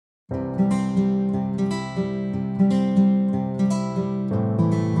Hi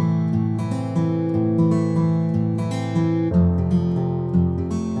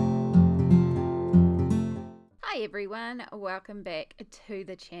everyone, welcome back to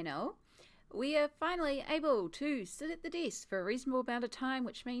the channel. We are finally able to sit at the desk for a reasonable amount of time,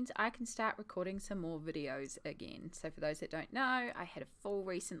 which means I can start recording some more videos again. So for those that don't know, I had a fall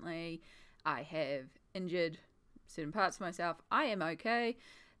recently. I have injured certain parts of myself. I am okay,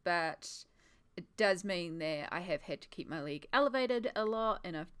 but it does mean that I have had to keep my leg elevated a lot,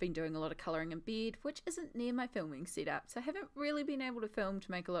 and I've been doing a lot of colouring in bed, which isn't near my filming setup. So I haven't really been able to film to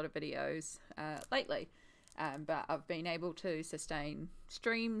make a lot of videos lately. But I've been able to sustain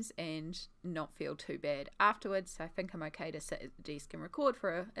streams and not feel too bad afterwards. So I think I'm okay to sit at the desk and record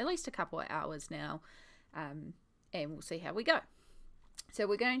for at least a couple of hours now, and we'll see how we go. So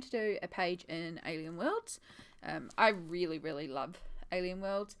we're going to do a page in Alien Worlds. I really love Alien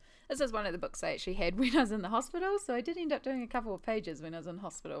Worlds. This is one of the books I actually had when I was in the hospital, so I did end up doing a couple of pages when I was in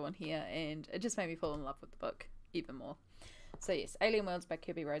hospital in here, and it just made me fall in love with the book even more. So yes, Alien Worlds by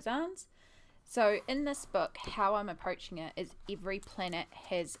Kerby Rosanes. So in this book, how I'm approaching it is every planet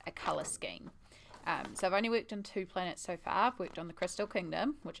has a colour scheme. So I've only worked on 2 planets so far. I've worked on the Crystal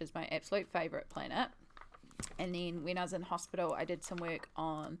Kingdom, which is my absolute favourite planet. And then when I was in hospital, I did some work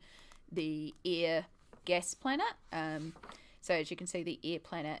on the air gas planet. So as you can see, the air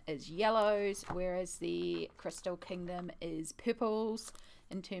planet is yellows, whereas the Crystal Kingdom is purples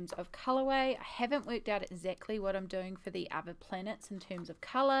in terms of colourway. I haven't worked out exactly what I'm doing for the other planets in terms of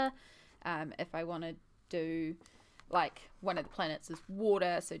colour. If I want to do, like, one of the planets is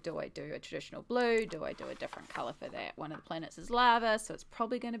water, so do I do a traditional blue? Do I do a different colour for that? One of the planets is lava, so it's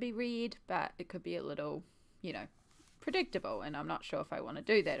probably going to be red, but it could be a little, you know, predictable, and I'm not sure if I want to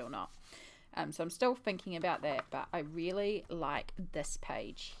do that or not. So I'm still thinking about that, but I really like this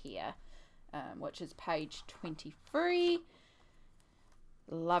page here, which is page 23.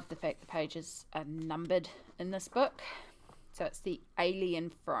 Love the fact the pages are numbered in this book. So it's the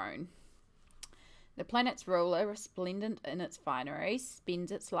Alien Throne. The planet's ruler, resplendent in its finery,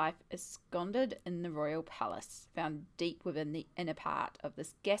 spends its life ensconced in the royal palace, found deep within the inner part of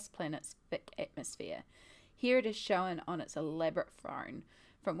this gas planet's thick atmosphere. Here it is shown on its elaborate throne,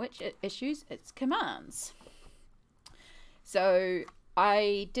 from which it issues its commands. So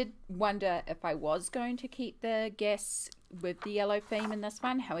I did wonder if I was going to keep the gas with the yellow theme in this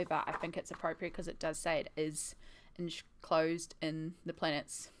one. However, I think it's appropriate because it does say it is enclosed in the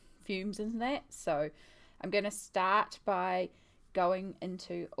planet's fumes and that. So I'm going to start by going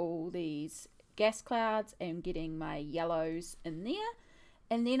into all these gas clouds and getting my yellows in there,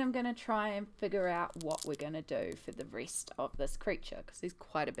 and then I'm going to try and figure out what we're going to do for the rest of this creature, because there's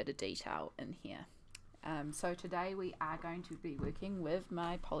quite a bit of detail in here. So today we are going to be working with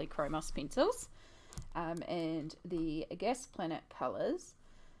my polychromos pencils, and the gas planet colours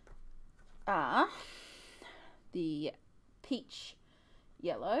are the peach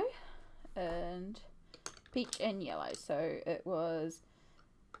yellow and peach and yellow. So it was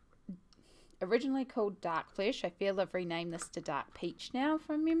originally called Dark Flesh. I feel I've renamed this to Dark Peach now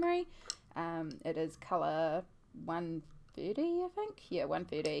from memory. It is colour 130, I think. Yeah,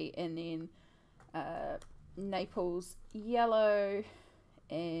 130. And then Naples yellow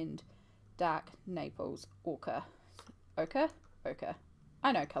and Dark Naples ochre. Ochre?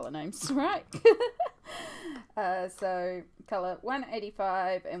 I know colour names, right? So colour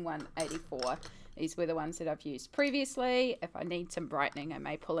 185 and 184. These were the ones that I've used previously. If I need some brightening, I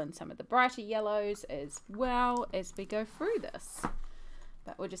may pull in some of the brighter yellows as well as we go through this.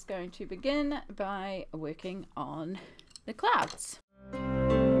 But we're just going to begin by working on the clouds.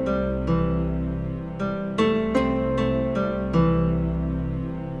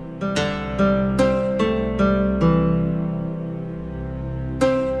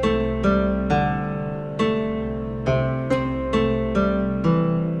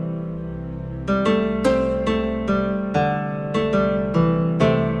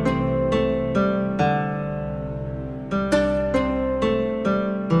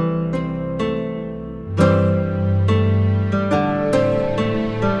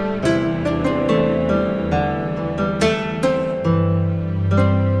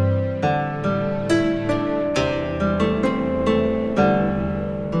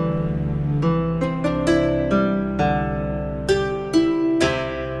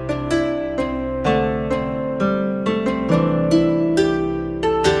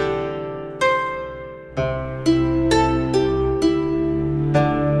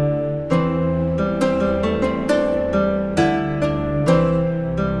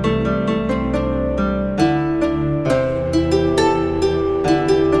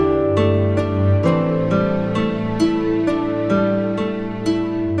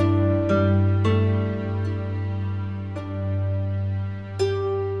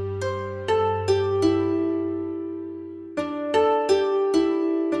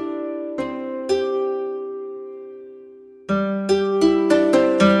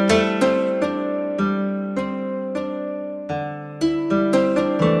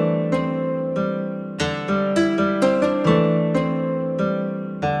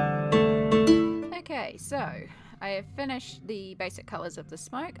 Okay, so I have finished the basic colours of the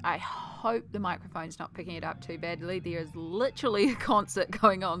smoke. I hope the microphone's not picking it up too badly. There is literally a concert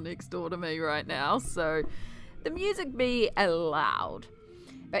going on next door to me right now, so the music be loud.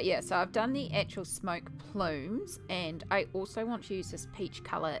 But yeah, so I've done the actual smoke plumes, and I also want to use this peach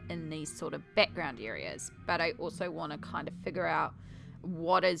colour in these sort of background areas, but I also want to kind of figure out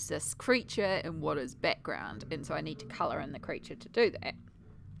what is this creature and what is background, and so I need to colour in the creature to do that.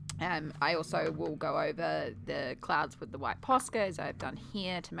 I also will go over the clouds with the white Posca, as I've done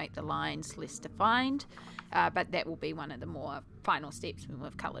here, to make the lines less defined, but that will be one of the more final steps when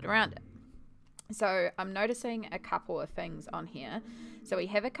we've coloured around it. So I'm noticing a couple of things on here. So we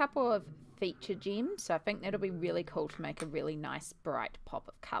have a couple of feature gems, so I think that'll be really cool to make a really nice bright pop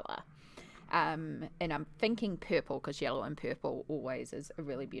of colour. And I'm thinking purple, because yellow and purple always is a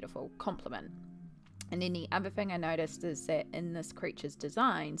really beautiful complement. And then the other thing I noticed is that in this creature's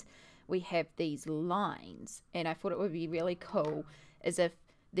designs, we have these lines. And I thought it would be really cool as if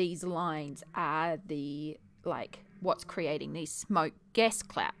these lines are the, like, what's creating these smoke gas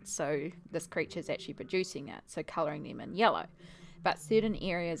clouds. So this creature is actually producing it, so colouring them in yellow. But certain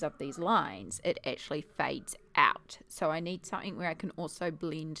areas of these lines, it actually fades out. So I need something where I can also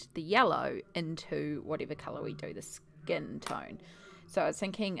blend the yellow into whatever colour we do, the skin tone. So I was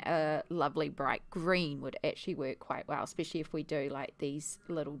thinking a lovely bright green would actually work quite well, especially if we do like these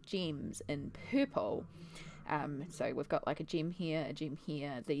little gems in purple. So we've got like a gem here,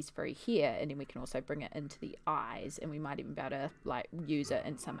 these three here, and then we can also bring it into the eyes, and we might even be able to like use it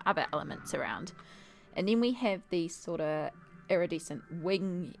in some other elements around. And then we have these sort of iridescent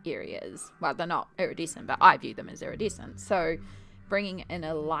wing areas. Well, they're not iridescent, but I view them as iridescent. So bringing in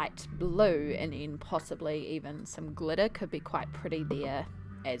a light blue and then possibly even some glitter could be quite pretty there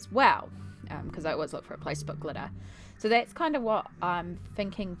as well, because I always look for a place to put glitter. So that's kind of what I'm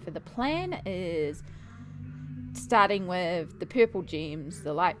thinking for the plan, is starting with the purple gems,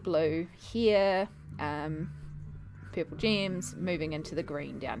 the light blue here, purple gems, moving into the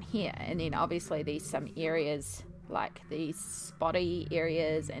green down here. And then obviously there's some areas like these spotty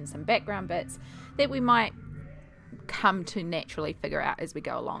areas and some background bits that we might come to naturally figure out as we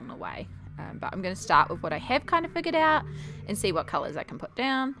go along the way. But I'm going to start with what I have kind of figured out and see what colours I can put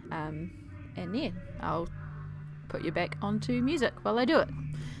down. And yeah, I'll put you back onto music while I do it,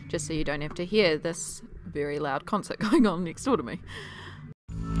 just so you don't have to hear this very loud concert going on next door to me.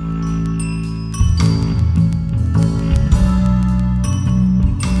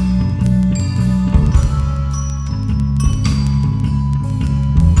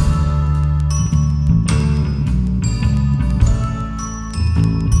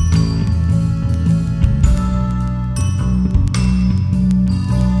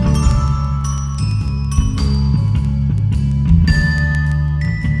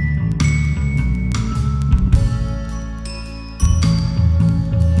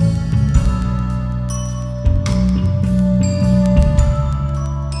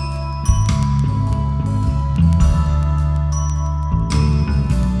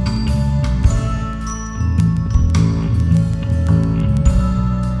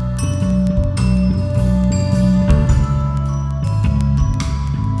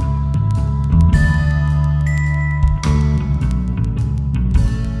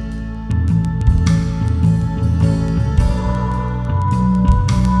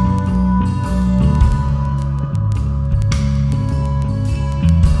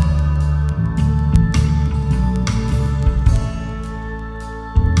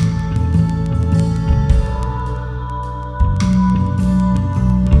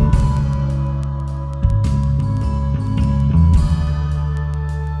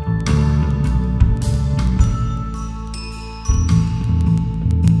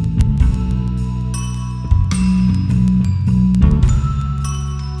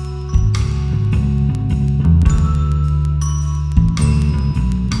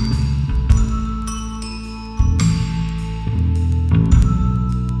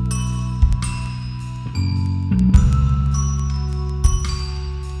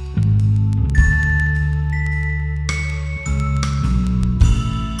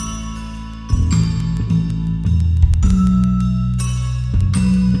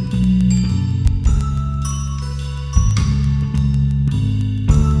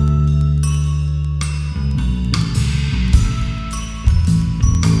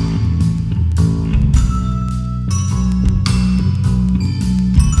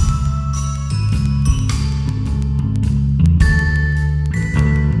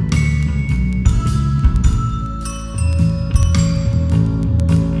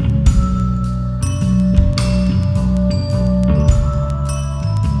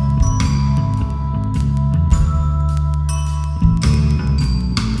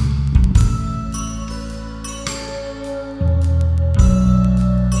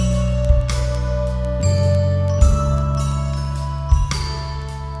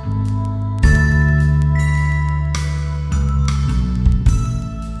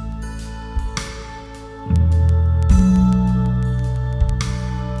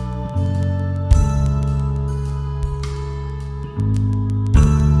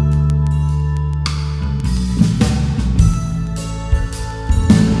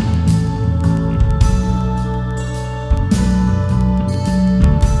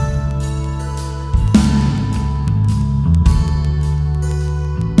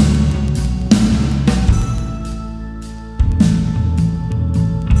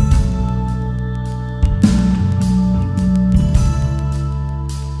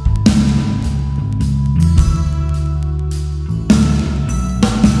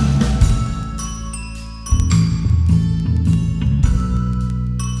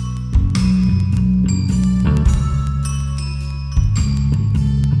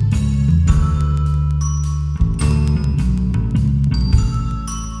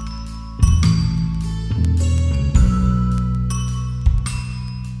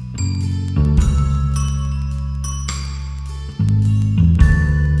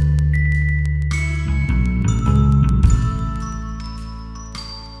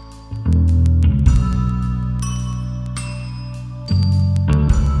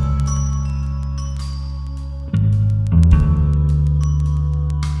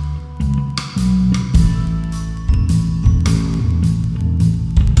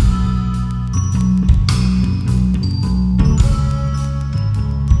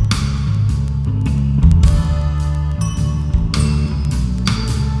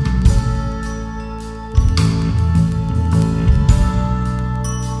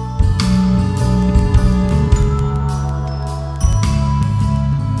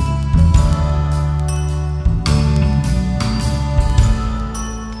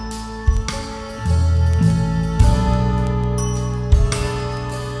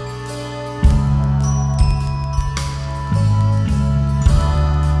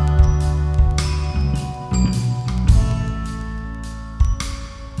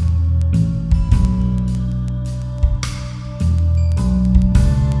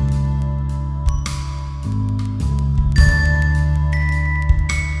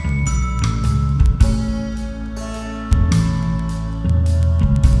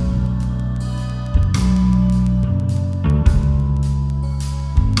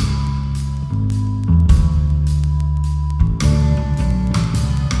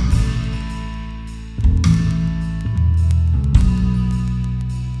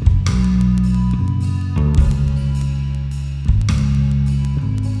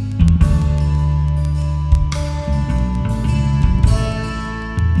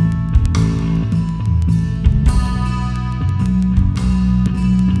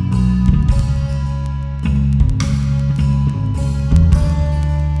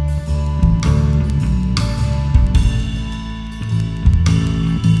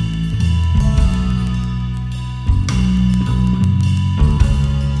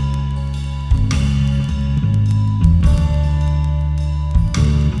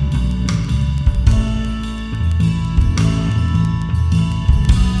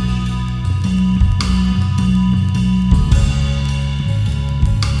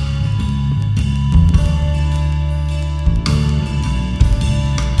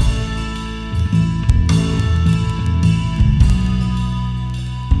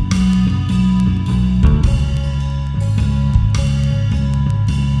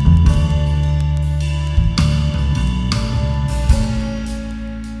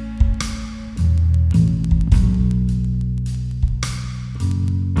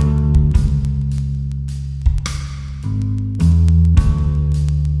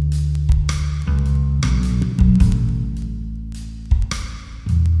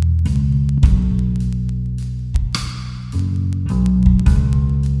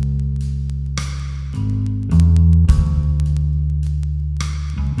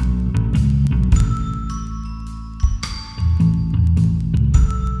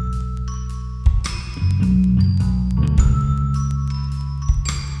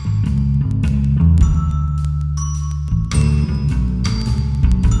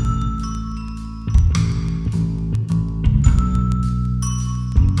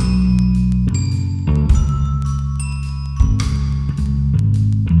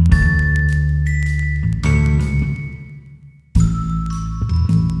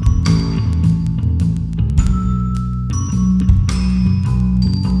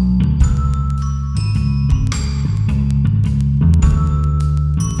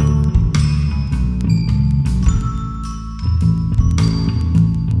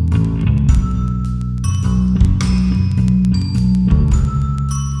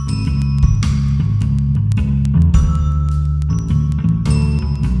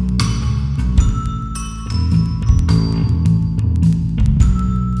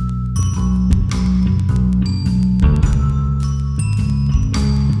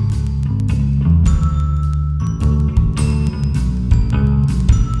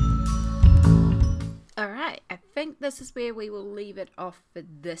 this is where we will leave it off for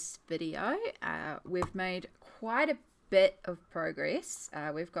this video. We've made quite a bit of progress.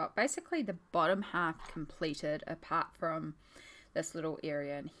 We've got basically the bottom half completed apart from this little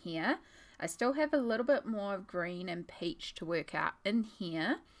area in here. I still have a little bit more of green and peach to work out in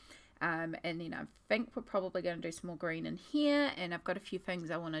here. And then I think we're probably going to do some more green in here, and I've got a few things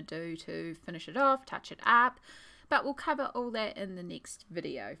I want to do to finish it off, touch it up, but we'll cover all that in the next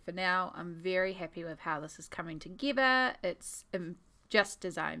video. For now, I'm very happy with how this is coming together. It's just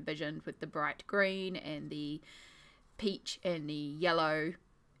as I envisioned, with the bright green and the peach and the yellow,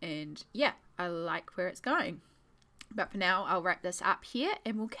 and yeah, I like where it's going. But for now, I'll wrap this up here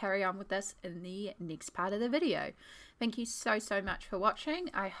and we'll carry on with this in the next part of the video. Thank you so much for watching.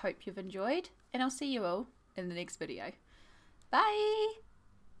 I hope you've enjoyed, and I'll see you all in the next video. Bye!